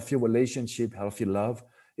 Healthy relationship, healthy love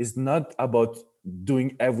is not about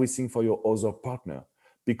doing everything for your other partner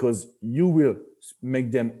because you will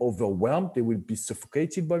make them overwhelmed. They will be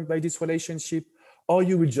suffocated by this relationship, or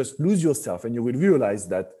you will just lose yourself and you will realize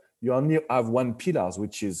that you only have one pillar,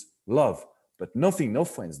 which is love, but nothing, no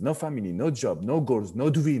friends, no family, no job, no goals, no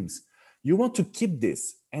dreams. You want to keep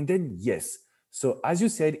this. And then, yes. So as you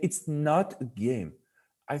said, it's not a game.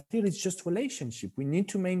 I feel it's just relationship. We need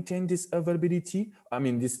to maintain this availability,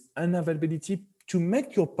 this unavailability to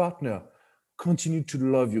make your partner continue to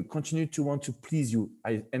love you, continue to want to please you,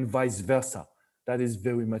 and vice versa. That is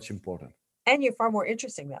very much important. And you're far more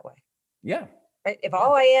interesting that way. Yeah. Right? If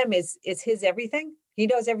all I am is his everything, he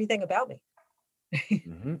knows everything about me.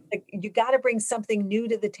 Like, you got to bring something new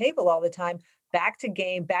to the table all the time, back to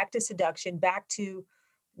game, back to seduction, back to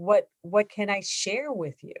what can I share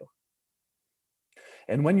with you?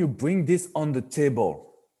 And when you bring this on the table,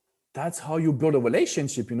 that's how you build a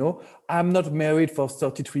relationship. I'm not married for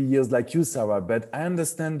 33 years like you, Sarah, but I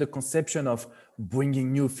understand the conception of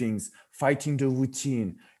bringing new things, fighting the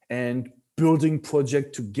routine, and building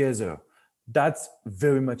project together. That's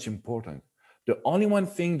very much important. The only one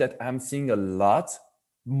thing that I'm seeing a lot,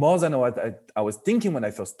 more than what I was thinking when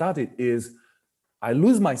I first started, is I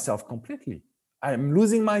lose myself completely. I'm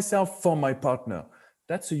losing myself for my partner.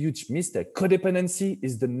 That's a huge mistake. Codependency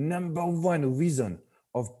is the number one reason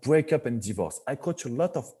of breakup and divorce. I coach a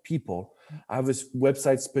lot of people. I have a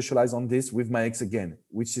website specialized on this with my ex again,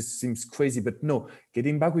 which seems crazy, but no,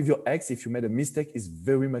 getting back with your ex if you made a mistake is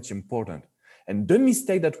very much important. And the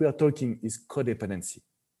mistake that we are talking is codependency.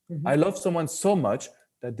 I love someone so much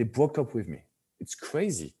that they broke up with me. It's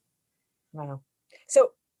crazy. Wow.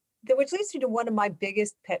 So, which leads me to one of my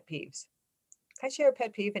biggest pet peeves. I share a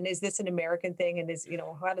pet peeve, and is this an American thing? And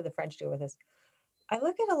how do the French deal with this? I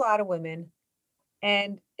look at a lot of women,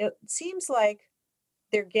 and it seems like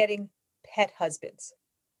they're getting pet husbands.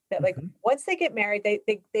 That like once they get married, they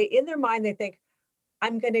in their mind they think,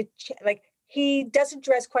 I'm gonna like he doesn't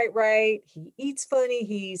dress quite right, he eats funny,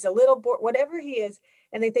 he's a little bored, whatever he is,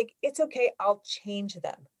 and they think it's okay, I'll change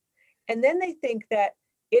them. And then they think that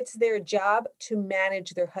it's their job to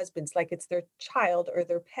manage their husbands like it's their child or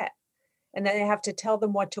their pet. And then they have to tell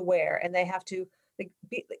them what to wear, and they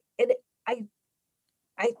And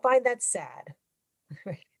I find that sad.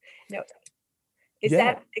 Right? No,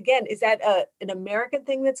 Yeah. is that an American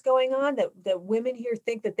thing that's going on, that women here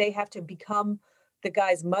think that they have to become the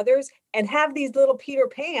guy's mothers and have these little Peter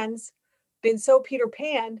Pans been so Peter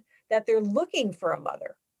Pan that they're looking for a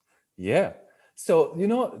mother? Yeah. So,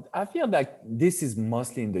 I feel like this is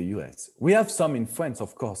mostly in the US. We have some in France,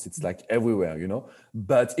 of course, it's like everywhere.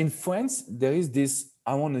 But in France, there is this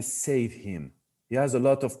I want to save him. He has a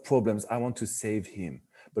lot of problems. I want to save him.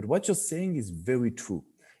 But what you're saying is very true.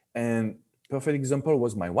 And perfect example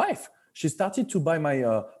was my wife. She started to buy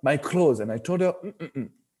my clothes, and I told her,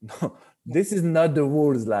 no, this is not the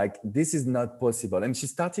rules. Like this is not possible. And she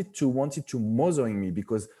started to wanted to mothering me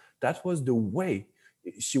because that was the way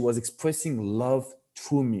she was expressing love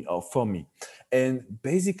through me or for me. And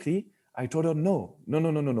basically, I told her, no, no, no,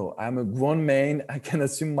 no, no, no. I'm a grown man. I can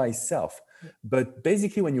assume myself. But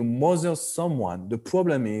basically, when you mother someone, the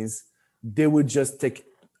problem is they would just take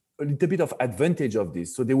a little bit of advantage of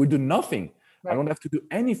this. So they will do nothing. I Right. don't have to do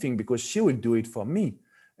anything because she will do it for me.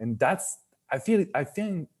 And that's, I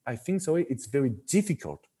think so. It's very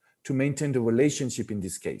difficult to maintain the relationship in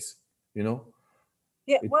this case, you know?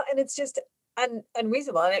 Yeah, It, well, and it's just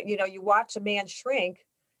unreasonable. And you watch a man shrink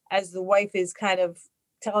as the wife is kind of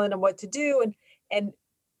telling him what to do, and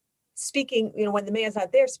speaking, when the man's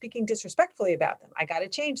not there, speaking disrespectfully about them. I got to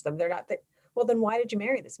change them. They're not there. Well, then why did you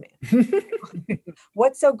marry this man?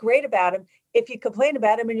 What's so great about him if you complain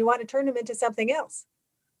about him and you want to turn him into something else?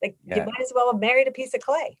 Like you yeah. might as well have married a piece of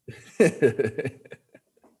clay.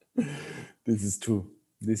 This is true.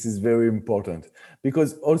 This is very important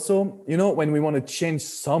because also, when we want to change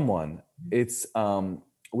someone, it's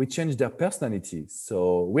we change their personality.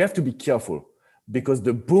 So we have to be careful because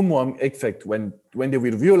the boomerang effect, when they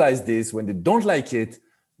will realize this, when they don't like it,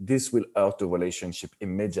 this will hurt the relationship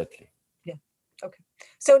immediately. Yeah. Okay.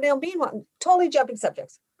 So now, meanwhile, totally jumping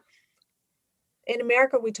subjects. In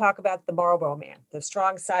America, we talk about the Marlboro man, the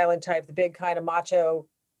strong, silent type, the big kind of macho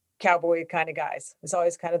cowboy kind of guys. It's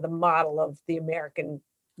always kind of the model of the American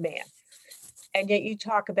man. And yet you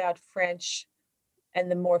talk about French and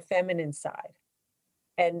the more feminine side.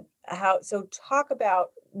 And so talk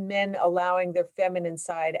about men allowing their feminine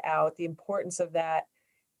side out, the importance of that,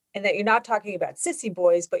 and that you're not talking about sissy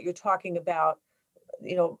boys, but you're talking about,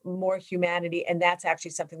 more humanity. And that's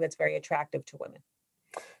actually something that's very attractive to women.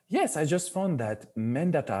 Yes, I just found that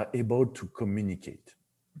men that are able to communicate,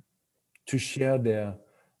 to share their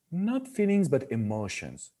not feelings but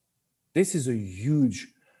emotions, this is a huge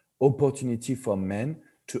opportunity for men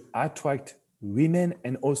to attract women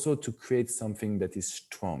and also to create something that is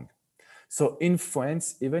strong. So in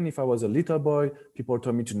France, even if I was a little boy, people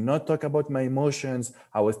told me to not talk about my emotions.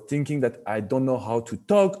 I was thinking that I don't know how to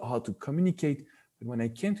talk, how to communicate. But when I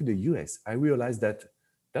came to the US, I realized that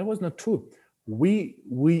that was not true. We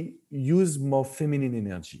use more feminine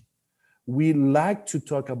energy. We like to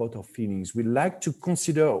talk about our feelings. We like to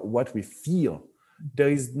consider what we feel. There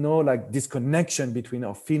is no like disconnection between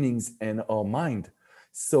our feelings and our mind.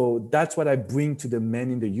 So that's what I bring to the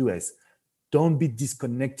men in the US. Don't be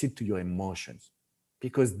disconnected to your emotions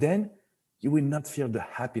because then you will not feel the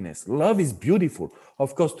happiness. Love is beautiful.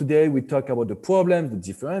 Of course, today we talk about the problems, the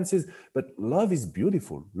differences, but love is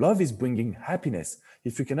beautiful. Love is bringing happiness.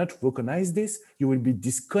 If you cannot recognize this, you will be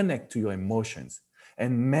disconnected to your emotions.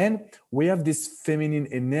 And men, we have this feminine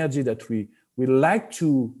energy that we like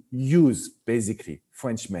to use, basically,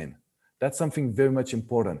 French men. That's something very much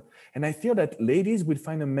important. And I feel that ladies will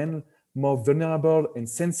find a man more vulnerable and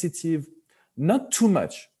sensitive, not too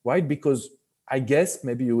much, right? Because I guess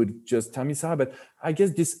maybe you would just tell me, Sarah, but I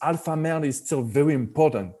guess this alpha male is still very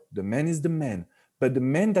important. The man is the man, but the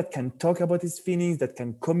man that can talk about his feelings, that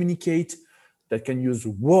can communicate, that can use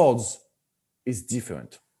words is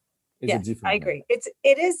different. It's a Yeah, I different man. agree.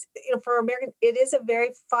 It is, for American, it is a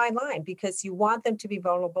very fine line because you want them to be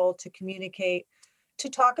vulnerable, to communicate, to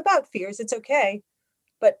talk about fears. It's okay.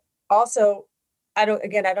 But also, I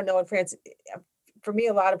don't know in France, for me,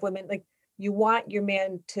 a lot of women, like, you want your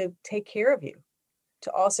man to take care of you,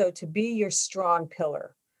 to be your strong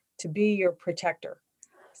pillar, to be your protector.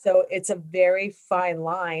 So it's a very fine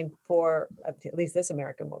line for at least this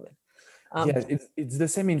American woman. Yeah, it's the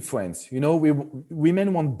same in France.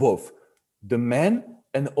 Women want both the man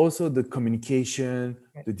and also the communication,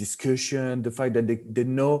 Right. the discussion, the fact that they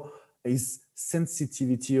know his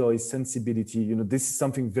sensitivity or his sensibility. This is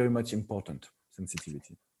something very much important,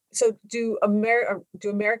 sensitivity. So do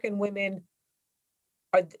American women,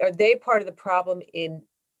 are they part of the problem in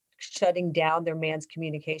shutting down their man's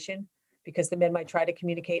communication? Because the men might try to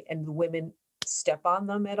communicate and the women step on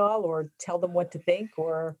them at all or tell them what to think,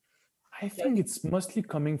 or I think it's mostly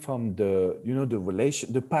coming from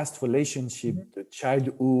the past relationship, Mhm. the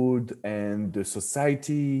childhood, and the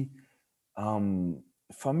society. Um,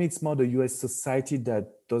 for me, it's more the US society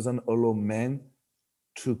that doesn't allow men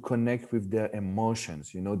to connect with their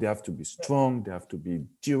emotions. They have to be Right, strong, they have to be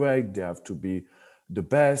direct, they have to be the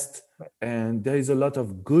best. right. And there is a lot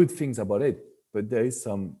of good things about it, but there is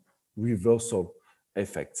some reversal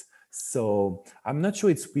effects. So I'm not sure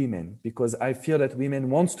it's women because I feel that women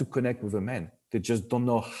wants to connect with a man. They just don't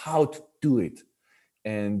know how to do it.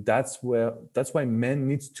 And that's why men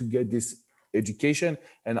needs to get this education.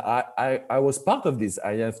 And I was part of this.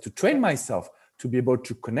 I have to train myself to be able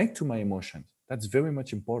to connect to my emotions. That's very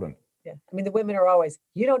much important. Yeah. I mean, the women are always,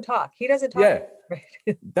 you don't talk. He doesn't talk. Yeah,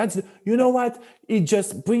 Right. that's you know what? He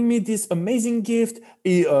just bring me this amazing gift.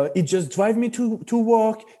 He just drive me to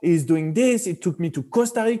work. He's doing this. He took me to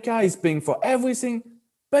Costa Rica. He's paying for everything,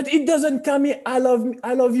 but it doesn't tell me I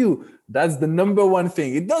love you. That's the number one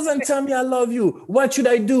thing. It doesn't tell me I love you. What should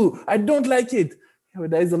I do? I don't like it.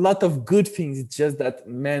 There is a lot of good things. It's just that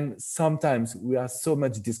men sometimes we are so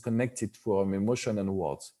much disconnected from emotion and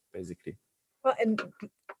words, basically. Well, and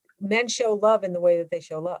men show love in the way that they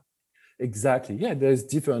show love. Exactly. Yeah, there's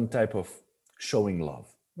different type of showing love.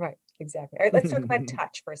 Right. Exactly. All right. Let's talk about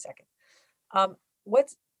touch for a second. Um,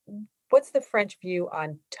 what's what's the French view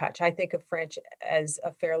on touch? I think of French as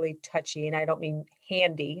a fairly touchy, and I don't mean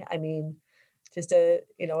handy. I mean just a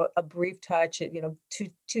brief touch,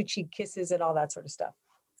 two cheek kisses and all that sort of stuff.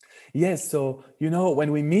 Yes, so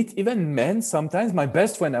when we meet, even men, sometimes my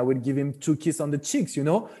best friend, I would give him two kisses on the cheeks.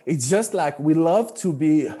 It's just like we love to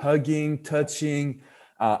be hugging, touching.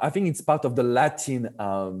 I think it's part of the Latin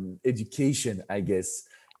education, I guess.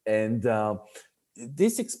 And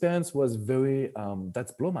this experience was very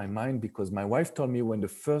that's blown my mind because my wife told me when the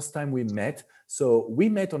first time we met. So we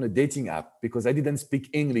met on a dating app because I didn't speak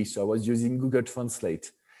English, so I was using Google Translate.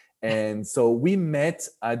 And so we met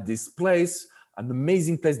at this place, an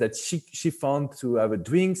amazing place that she found to have a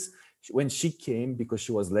drinks. When she came, because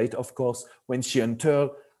she was late, of course, when she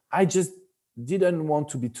entered, I just didn't want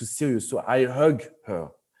to be too serious, so I hugged her.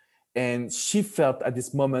 And she felt at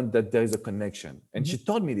this moment that there is a connection. And she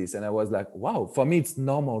told me this, and I was like, wow, for me, it's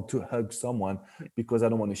normal to hug someone because I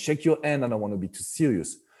don't want to shake your hand, I don't want to be too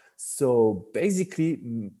serious. So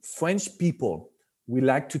basically, French people, we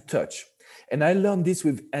like to touch. And I learned this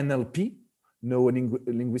with NLP, neuro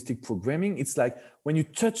linguistic programming. It's like when you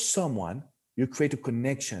touch someone, you create a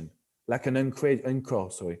connection, like an anchor,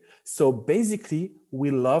 sorry. So basically,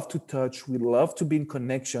 we love to touch, we love to be in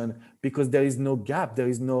connection because there is no gap, there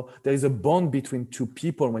is a bond between two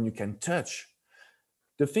people when you can touch.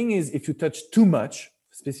 The thing is, if you touch too much,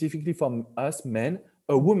 specifically from us men,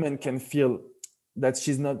 a woman can feel that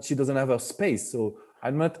she doesn't have her space. So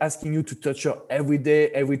I'm not asking you to touch her every day,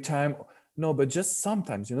 every time. No, but just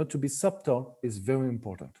sometimes, to be subtle is very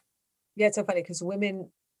important. Yeah, it's so funny because women,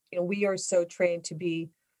 we are so trained to be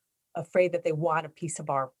afraid that they want a piece of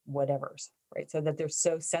our whatevers, right? So that they're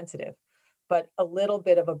so sensitive. But a little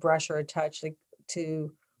bit of a brush or a touch, like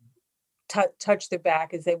to touch their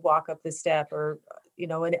back as they walk up the step, or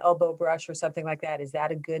an elbow brush or something like that. Is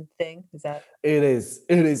that a good thing? Is that It is.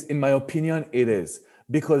 It is. In my opinion, it is.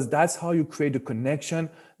 Because that's how you create a connection.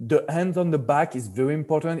 The hand on the back is very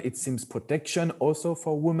important. It seems protection also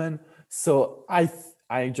for women. So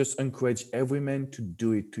I just encourage every man to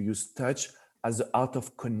do it, to use touch as the art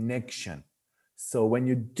of connection. So when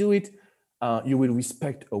you do it, you will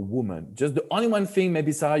respect a woman. Just the only one thing,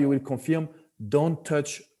 maybe Sarah, you will confirm, don't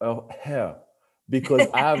touch her hair. Because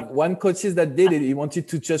I have one coaches that did it. He wanted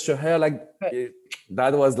to touch her hair like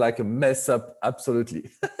that was like a mess up. Absolutely.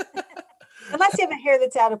 unless you have a hair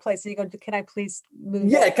that's out of place, and you go, can I please move?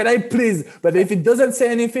 Yeah, can I please? But if it doesn't say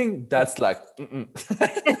anything, that's like.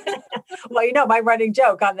 Well, my running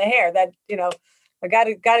joke on the hair that I got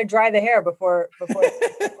to dry the hair before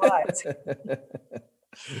it flies.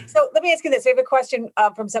 So let me ask you this. We have a question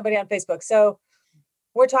from somebody on Facebook. So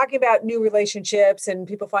we're talking about new relationships and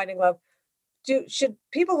people finding love. Should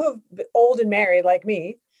people who have old and married like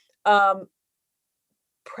me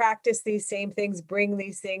practice these same things, bring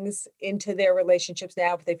these things into their relationships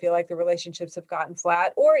now if they feel like the relationships have gotten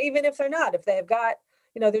flat, or even if they're not, if they have got,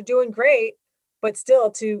 they're doing great, but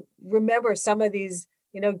still to remember some of these,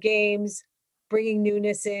 games, bringing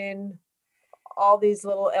newness in, all these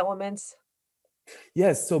little elements.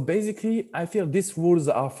 Yes. So basically, I feel these rules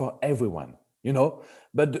are for everyone.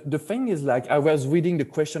 But the thing is, like, I was reading the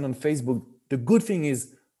question on Facebook. The good thing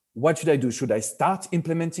is, what should I do? Should I start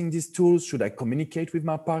implementing these tools? Should I communicate with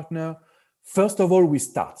my partner? First of all, we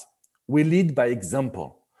start. We lead by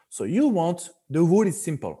example. So the rule is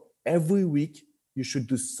simple. Every week, you should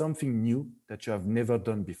do something new that you have never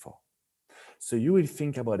done before. So you will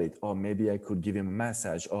think about it, or maybe I could give him a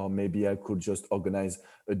massage, or maybe I could just organize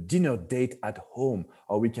a dinner date at home,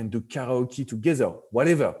 or we can do karaoke together,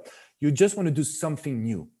 whatever. You just want to do something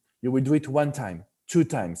new. You will do it one time, two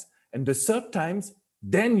times, and the third times,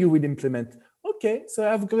 then you will implement, okay, so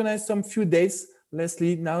I've organized some few days.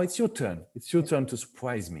 Leslie, now it's your turn. It's your turn to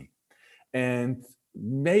surprise me. And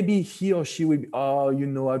maybe he or she will be, oh,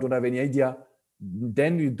 I don't have any idea.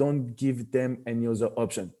 Then you don't give them any other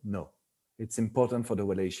option. No, it's important for the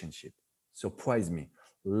relationship. Surprise me.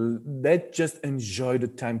 Let's just enjoy the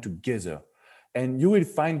time together. And you will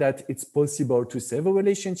find that it's possible to save a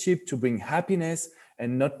relationship, to bring happiness,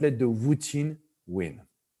 and not let the routine win.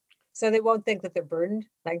 So they won't think that they're burdened.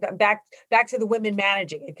 Like back to the women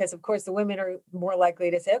managing it, because of course the women are more likely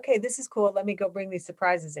to say, okay, this is cool. Let me go bring these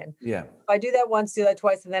surprises in. Yeah. If I do that once, do that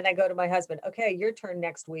twice, and then I go to my husband, okay, your turn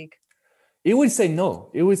next week. He will say no.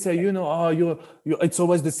 He will say, oh, it's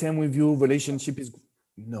always the same with you. Relationship is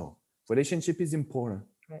no. Relationship is important.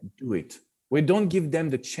 Right. Do it. We don't give them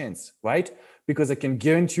the chance, right? Because I can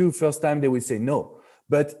guarantee you, first time they will say no.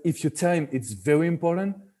 But if you tell them it's very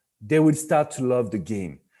important, they will start to love the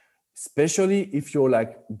game. Especially if you're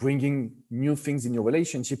like bringing new things in your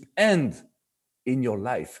relationship and in your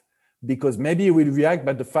life, because maybe you will react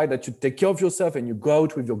by the fact that you take care of yourself and you go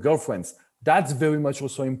out with your girlfriends. That's very much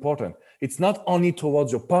also important. It's not only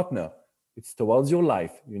towards your partner, it's towards your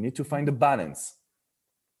life. You need to find a balance.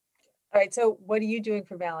 All right. So what are you doing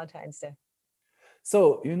for Valentine's Day?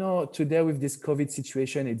 So, today with this COVID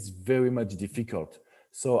situation, it's very much difficult.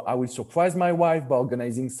 So I will surprise my wife by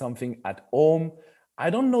organizing something at home. I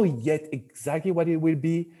don't know yet exactly what it will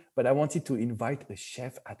be, but I wanted to invite a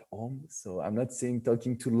chef at home. So I'm not saying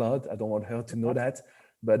talking too loud. I don't want her to know that,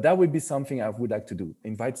 but that would be something I would like to do.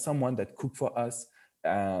 Invite someone that cook for us.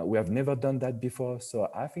 We have never done that before. So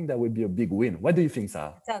I think that would be a big win. What do you think,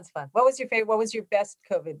 Sarah? Sounds fun. What was your favorite? What was your best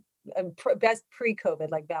COVID, best pre-COVID,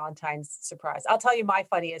 like Valentine's surprise? I'll tell you my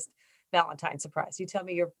funniest Valentine's surprise. You tell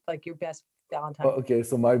me your best Valentine. Okay,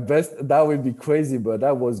 so my best, that would be crazy, but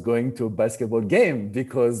that was going to a basketball game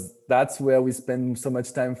because that's where we spend so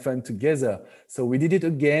much time fun together. So we did it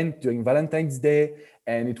again during Valentine's Day,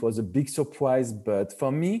 and it was a big surprise. But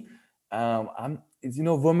for me,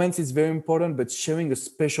 romance is very important, but sharing a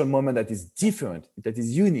special moment that is different, that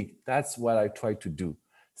is unique, that's what I try to do.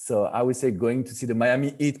 So I would say going to see the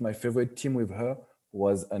Miami Heat, my favorite team, with her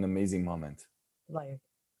was an amazing moment. Like,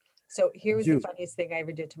 so here was the funniest thing I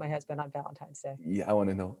ever did to my husband on Valentine's Day. Yeah, I want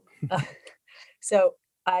to know. So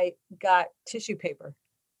I got tissue paper,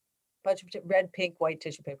 bunch of red, pink, white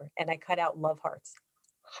tissue paper, and I cut out love hearts,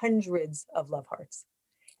 hundreds of love hearts.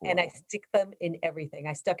 Wow. And I stick them in everything.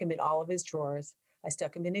 I stuck him in all of his drawers. I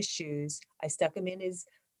stuck him in his shoes. I stuck him in his,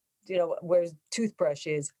 where his toothbrush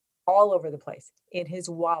is, all over the place, in his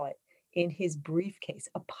wallet, in his briefcase,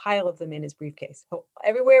 a pile of them in his briefcase. So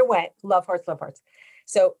everywhere went, love hearts, love hearts.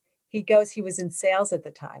 So he was in sales at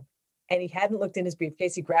the time, and he hadn't looked in his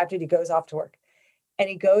briefcase. He grabbed it, he goes off to work, and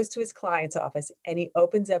he goes to his client's office, and he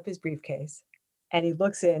opens up his briefcase, and he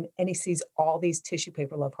looks in, and he sees all these tissue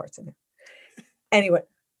paper love hearts in there. And he went,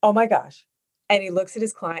 oh my gosh. And he looks at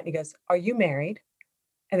his client, and he goes, are you married?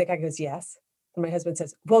 And the guy goes, yes. And my husband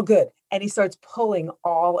says, well, good. And he starts pulling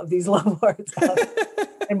all of these love hearts out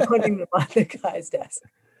and putting them on the guy's desk.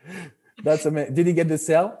 That's amazing. Did he get the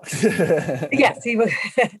sale? Yes, he was.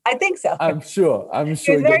 I think so. I'm sure. He was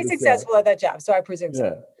very successful at that job, so I presume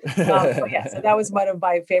so. Yeah. So that was one of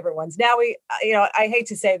my favorite ones. Now I hate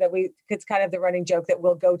to say that it's kind of the running joke that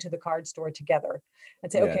we'll go to the card store together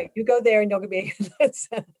and say, okay, you go there and you'll give me.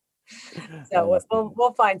 So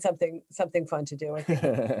we'll find something fun to do. I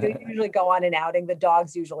think we usually go on an outing. The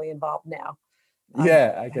dog's usually involved now.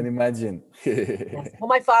 Yeah, I can imagine. Yes. Well,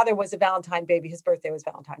 my father was a Valentine baby. His birthday was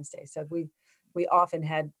Valentine's Day. So we often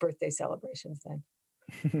had birthday celebrations then.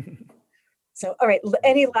 So, all right.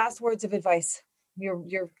 Any last words of advice?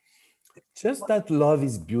 Just that love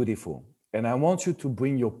is beautiful. And I want you to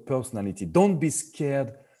bring your personality. Don't be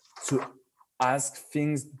scared to ask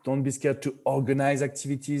things. Don't be scared to organize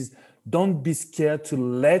activities. Don't be scared to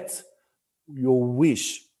let your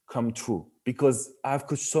wish come true. Because I've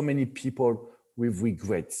coached so many people with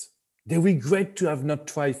regrets. They regret to have not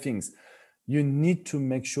tried things. You need to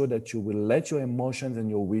make sure that you will let your emotions and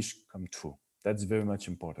your wish come true. That's very much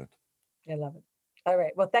important. I love it. All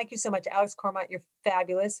right. Well, thank you so much, Alex Cormont. You're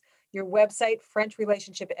fabulous. Your website,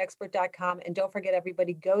 FrenchRelationshipExpert.com. And don't forget,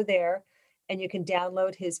 everybody, go there and you can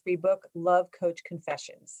download his free book, Love Coach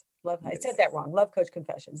Confessions. Yes. I said that wrong. Love Coach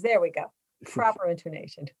Confessions. There we go. Proper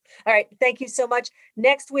intonation. All right. Thank you so much.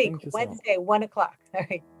 Next week, Wednesday, 1:00. All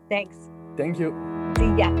right. Thanks. Thank you.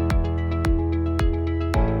 See ya.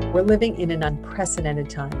 We're living in an unprecedented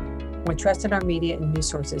time when trust in our media and news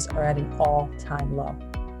sources are at an all-time low.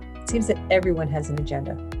 It seems that everyone has an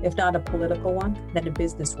agenda, if not a political one, then a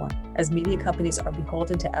business one, as media companies are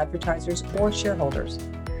beholden to advertisers or shareholders.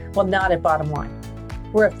 Well, not at Bottom Line.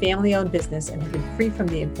 We're a family-owned business and have been free from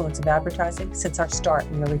the influence of advertising since our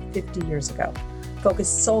start nearly 50 years ago,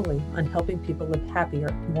 focused solely on helping people live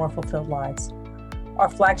happier, more fulfilled lives. Our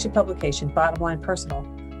flagship publication, Bottom Line Personal,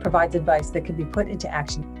 provides advice that can be put into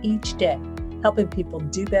action each day, helping people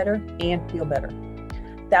do better and feel better.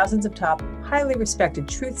 Thousands of top, highly respected,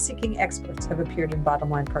 truth-seeking experts have appeared in Bottom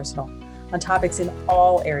Line Personal on topics in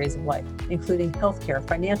all areas of life, including healthcare,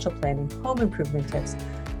 financial planning, home improvement tips,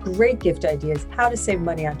 great gift ideas, how to save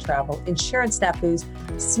money on travel, insurance snafus,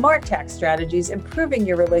 smart tax strategies, improving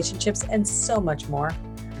your relationships, and so much more.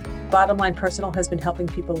 Bottom Line Personal has been helping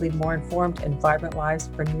people lead more informed and vibrant lives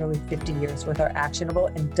for nearly 50 years with our actionable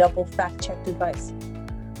and double fact-checked advice.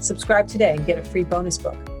 Subscribe today and get a free bonus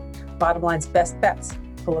book, Bottom Line's Best Bets,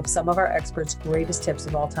 full of some of our experts' greatest tips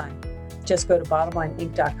of all time. Just go to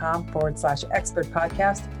bottomlineinc.com/expert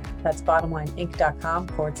podcast. That's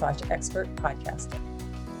bottomlineinc.com/expert podcast.